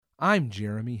I'm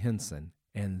Jeremy Henson,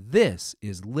 and this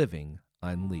is Living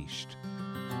Unleashed.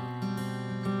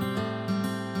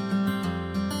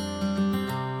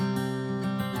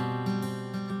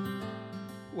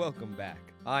 Welcome back.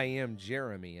 I am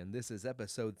Jeremy, and this is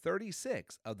episode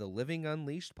 36 of the Living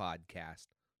Unleashed podcast,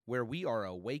 where we are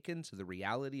awakened to the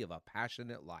reality of a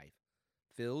passionate life,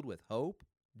 filled with hope,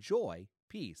 joy,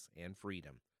 peace, and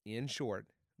freedom. In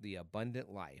short, the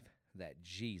abundant life that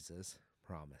Jesus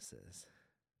promises.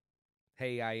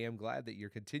 Hey, I am glad that you're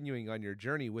continuing on your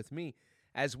journey with me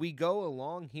as we go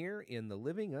along here in the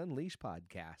Living Unleashed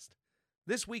podcast.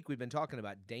 This week, we've been talking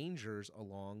about dangers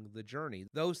along the journey,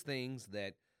 those things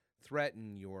that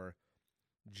threaten your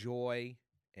joy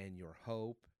and your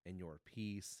hope and your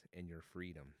peace and your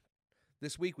freedom.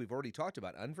 This week, we've already talked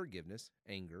about unforgiveness,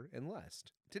 anger, and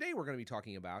lust. Today, we're going to be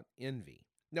talking about envy.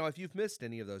 Now, if you've missed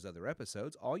any of those other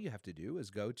episodes, all you have to do is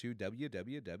go to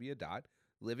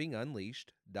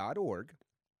www.livingunleashed.org.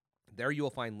 There you'll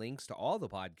find links to all the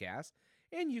podcasts,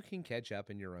 and you can catch up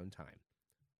in your own time.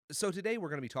 So today we're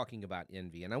going to be talking about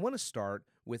envy, and I want to start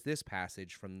with this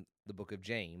passage from the book of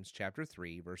James, chapter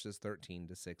 3, verses 13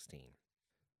 to 16.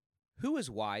 Who is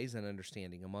wise and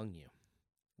understanding among you?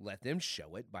 Let them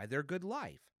show it by their good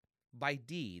life, by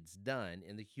deeds done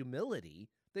in the humility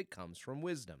that comes from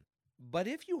wisdom. But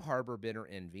if you harbor bitter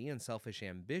envy and selfish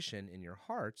ambition in your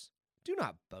hearts, do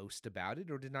not boast about it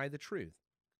or deny the truth.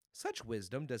 Such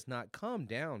wisdom does not come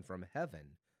down from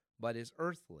heaven, but is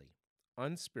earthly,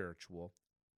 unspiritual,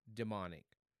 demonic.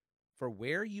 For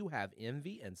where you have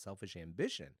envy and selfish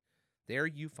ambition, there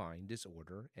you find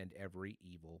disorder and every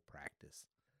evil practice.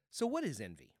 So what is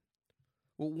envy?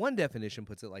 Well, one definition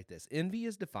puts it like this. Envy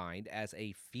is defined as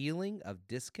a feeling of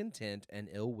discontent and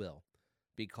ill will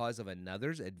because of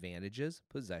another's advantages,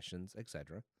 possessions,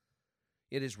 etc.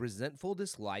 It is resentful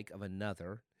dislike of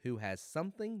another who has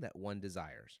something that one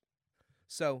desires.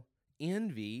 So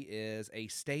envy is a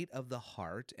state of the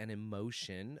heart, an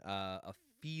emotion, a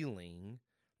feeling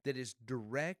that is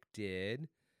directed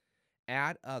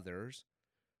at others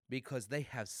because they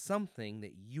have something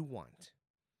that you want.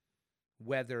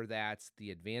 Whether that's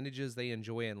the advantages they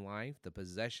enjoy in life, the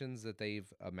possessions that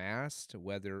they've amassed,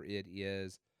 whether it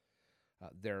is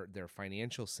their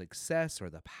financial success or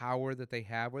the power that they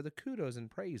have or the kudos and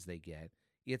praise they get,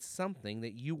 it's something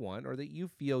that you want or that you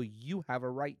feel you have a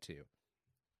right to.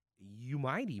 You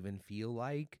might even feel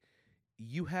like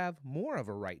you have more of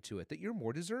a right to it, that you're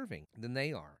more deserving than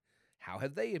they are. How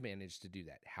have they managed to do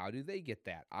that? How do they get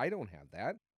that? I don't have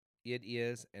that. It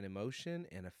is an emotion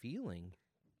and a feeling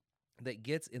that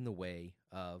gets in the way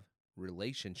of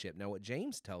relationship. Now, what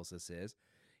James tells us is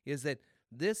that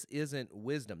this isn't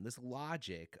wisdom. This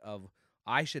logic of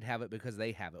I should have it because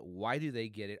they have it. Why do they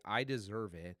get it? I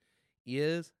deserve it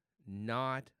is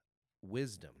not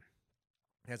wisdom.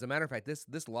 As a matter of fact,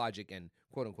 this logic and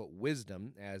quote-unquote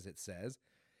wisdom, as it says,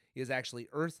 is actually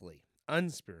earthly,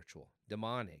 unspiritual,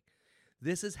 demonic.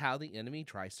 This is how the enemy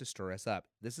tries to stir us up.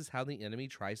 This is how the enemy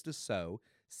tries to sow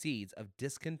seeds of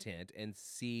discontent and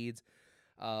seeds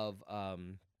of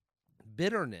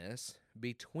bitterness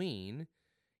between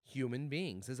human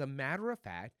beings. As a matter of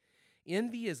fact,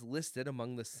 envy is listed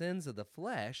among the sins of the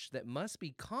flesh that must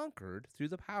be conquered through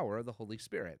the power of the Holy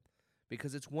Spirit,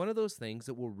 because it's one of those things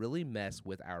that will really mess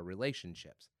with our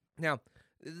relationships. Now,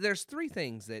 there's three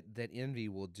things that envy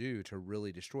will do to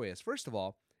really destroy us. First of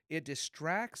all, it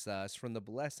distracts us from the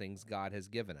blessings God has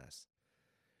given us.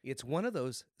 It's one of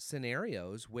those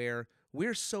scenarios where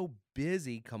we're so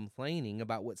busy complaining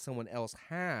about what someone else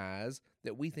has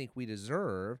that we think we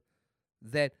deserve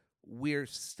that we're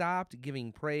stopped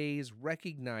giving praise,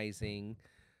 recognizing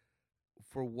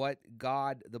for what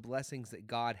God, the blessings that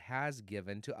God has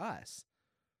given to us.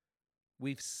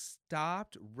 We've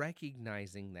stopped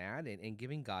recognizing that and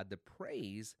giving God the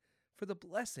praise for the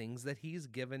blessings that He's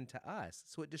given to us.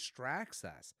 So it distracts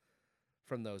us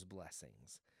from those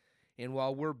blessings. And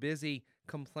while we're busy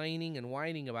complaining and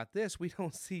whining about this, we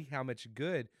don't see how much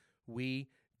good we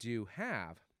do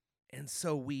have. And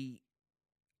so we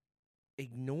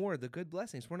ignore the good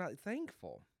blessings. We're not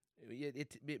thankful.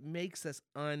 It makes us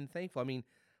unthankful. I mean,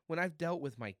 when I've dealt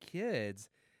with my kids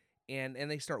and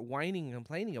they start whining and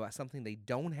complaining about something they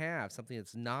don't have, something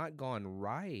that's not gone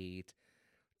right,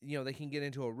 they can get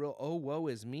into a real, oh, woe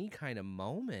is me kind of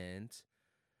moment,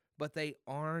 but they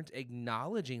aren't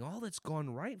acknowledging all that's gone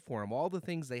right for them, all the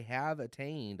things they have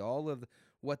attained, all of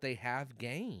what they have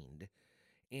gained.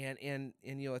 And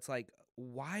it's like,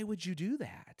 why would you do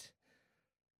that?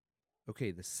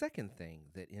 Okay, the second thing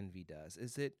that envy does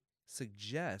is it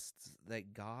suggests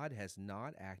that God has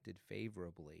not acted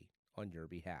favorably on your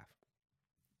behalf.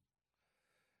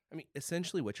 I mean,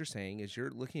 essentially what you're saying is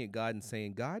you're looking at God and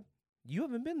saying, God, you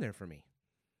haven't been there for me.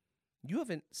 You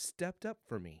haven't stepped up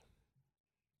for me.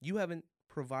 You haven't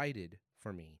provided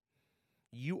for me.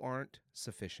 You aren't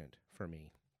sufficient for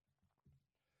me.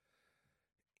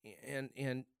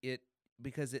 And it,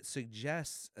 because it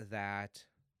suggests that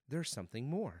there's something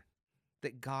more,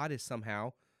 that God is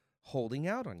somehow holding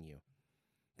out on you,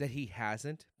 that he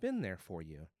hasn't been there for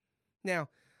you. Now,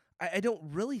 I don't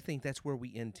really think that's where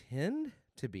we intend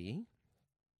to be,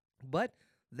 but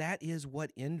that is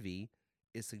what envy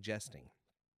is suggesting.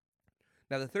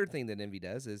 Now, the third thing that envy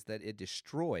does is that it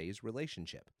destroys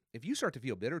relationship. If you start to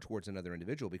feel bitter towards another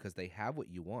individual because they have what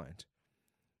you want,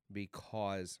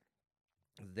 because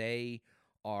they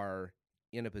are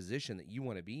in a position that you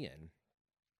want to be in,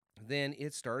 then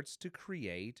it starts to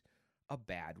create a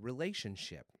bad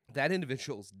relationship. That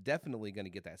individual's definitely going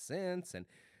to get that sense, and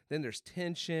then there's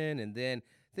tension, and then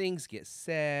things get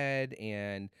said,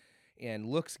 and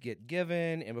looks get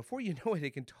given, and before you know it,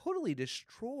 it can totally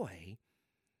destroy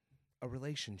a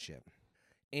relationship.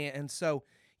 And so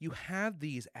you have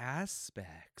these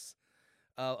aspects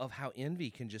of how envy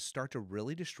can just start to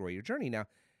really destroy your journey. Now,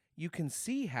 you can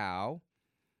see how,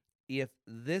 if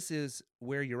this is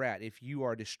where you're at, if you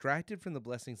are distracted from the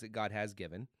blessings that God has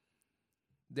given,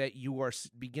 that you are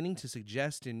beginning to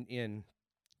suggest in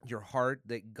your heart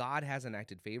that God hasn't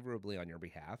acted favorably on your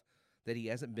behalf, that he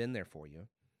hasn't been there for you,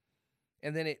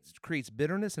 and then it creates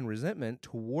bitterness and resentment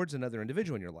towards another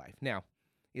individual in your life. Now,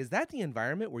 is that the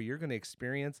environment where you're going to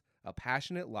experience a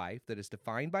passionate life that is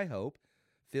defined by hope,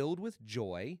 filled with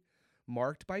joy,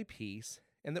 marked by peace,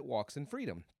 and that walks in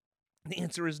freedom? The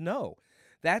answer is no.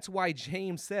 That's why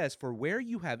James says, for where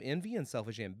you have envy and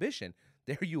selfish ambition,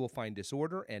 there you will find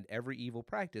disorder and every evil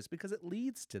practice, because it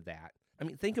leads to that. I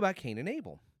mean, think about Cain and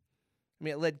Abel. I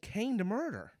mean, it led Cain to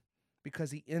murder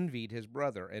because he envied his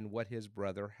brother and what his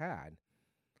brother had.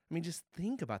 I mean, just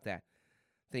think about that.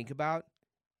 Think about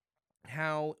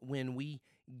how when we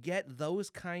get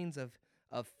those kinds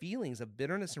of feelings of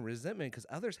bitterness and resentment because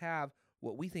others have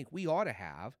what we think we ought to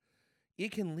have,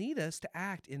 it can lead us to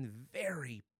act in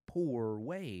very poor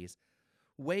ways,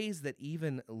 ways that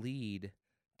even lead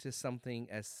to something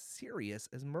as serious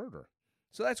as murder.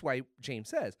 So that's why James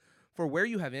says, for where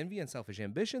you have envy and selfish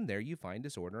ambition, there you find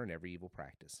disorder and every evil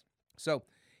practice. So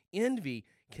envy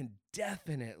can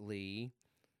definitely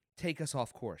take us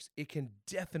off course. It can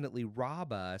definitely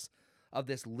rob us of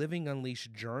this living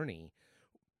unleashed journey,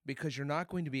 because you're not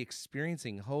going to be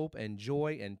experiencing hope and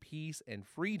joy and peace and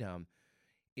freedom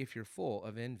if you're full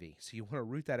of envy. So you want to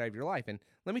root that out of your life. And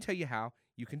let me tell you how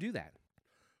you can do that.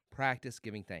 Practice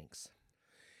giving thanks.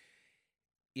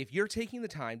 If you're taking the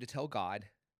time to tell God,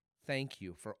 thank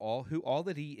you for all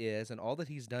that he is and all that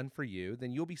he's done for you,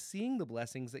 then you'll be seeing the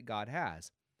blessings that God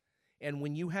has. And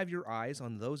when you have your eyes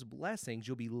on those blessings,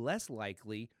 you'll be less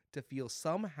likely to feel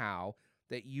somehow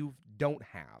that you don't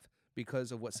have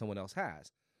because of what someone else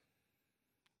has.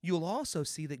 You'll also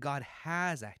see that God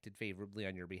has acted favorably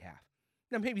on your behalf.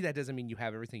 Now, maybe that doesn't mean you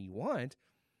have everything you want,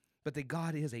 but that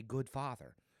God is a good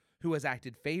father who has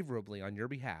acted favorably on your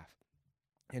behalf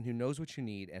and who knows what you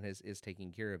need and is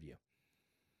taking care of you.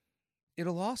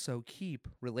 It'll also keep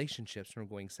relationships from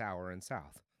going sour and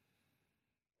south.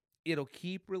 It'll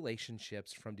keep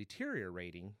relationships from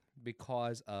deteriorating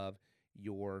because of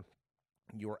your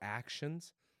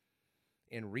actions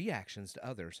and reactions to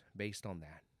others based on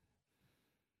that.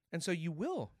 And so you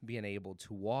will be enabled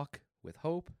to walk with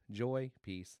hope, joy,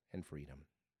 peace, and freedom.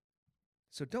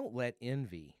 So don't let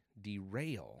envy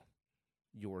derail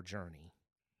your journey.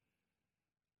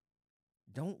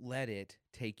 Don't let it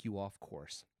take you off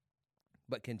course,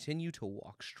 but continue to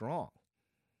walk strong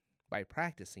by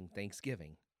practicing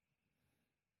thanksgiving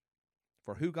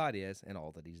for who God is and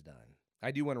all that he's done.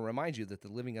 I do want to remind you that the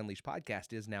Living Unleashed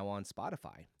podcast is now on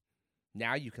Spotify.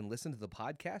 Now you can listen to the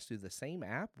podcast through the same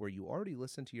app where you already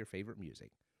listen to your favorite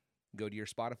music. Go to your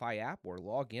Spotify app or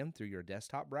log in through your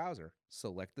desktop browser.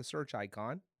 Select the search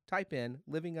icon, type in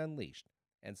Living Unleashed,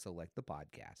 and select the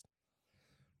podcast.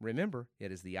 Remember,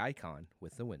 it is the icon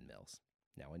with the windmills.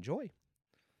 Now enjoy.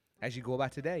 As you go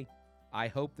about today, I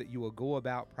hope that you will go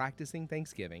about practicing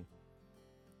Thanksgiving,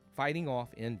 fighting off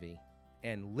envy,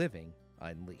 and living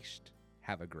unleashed.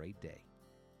 Have a great day.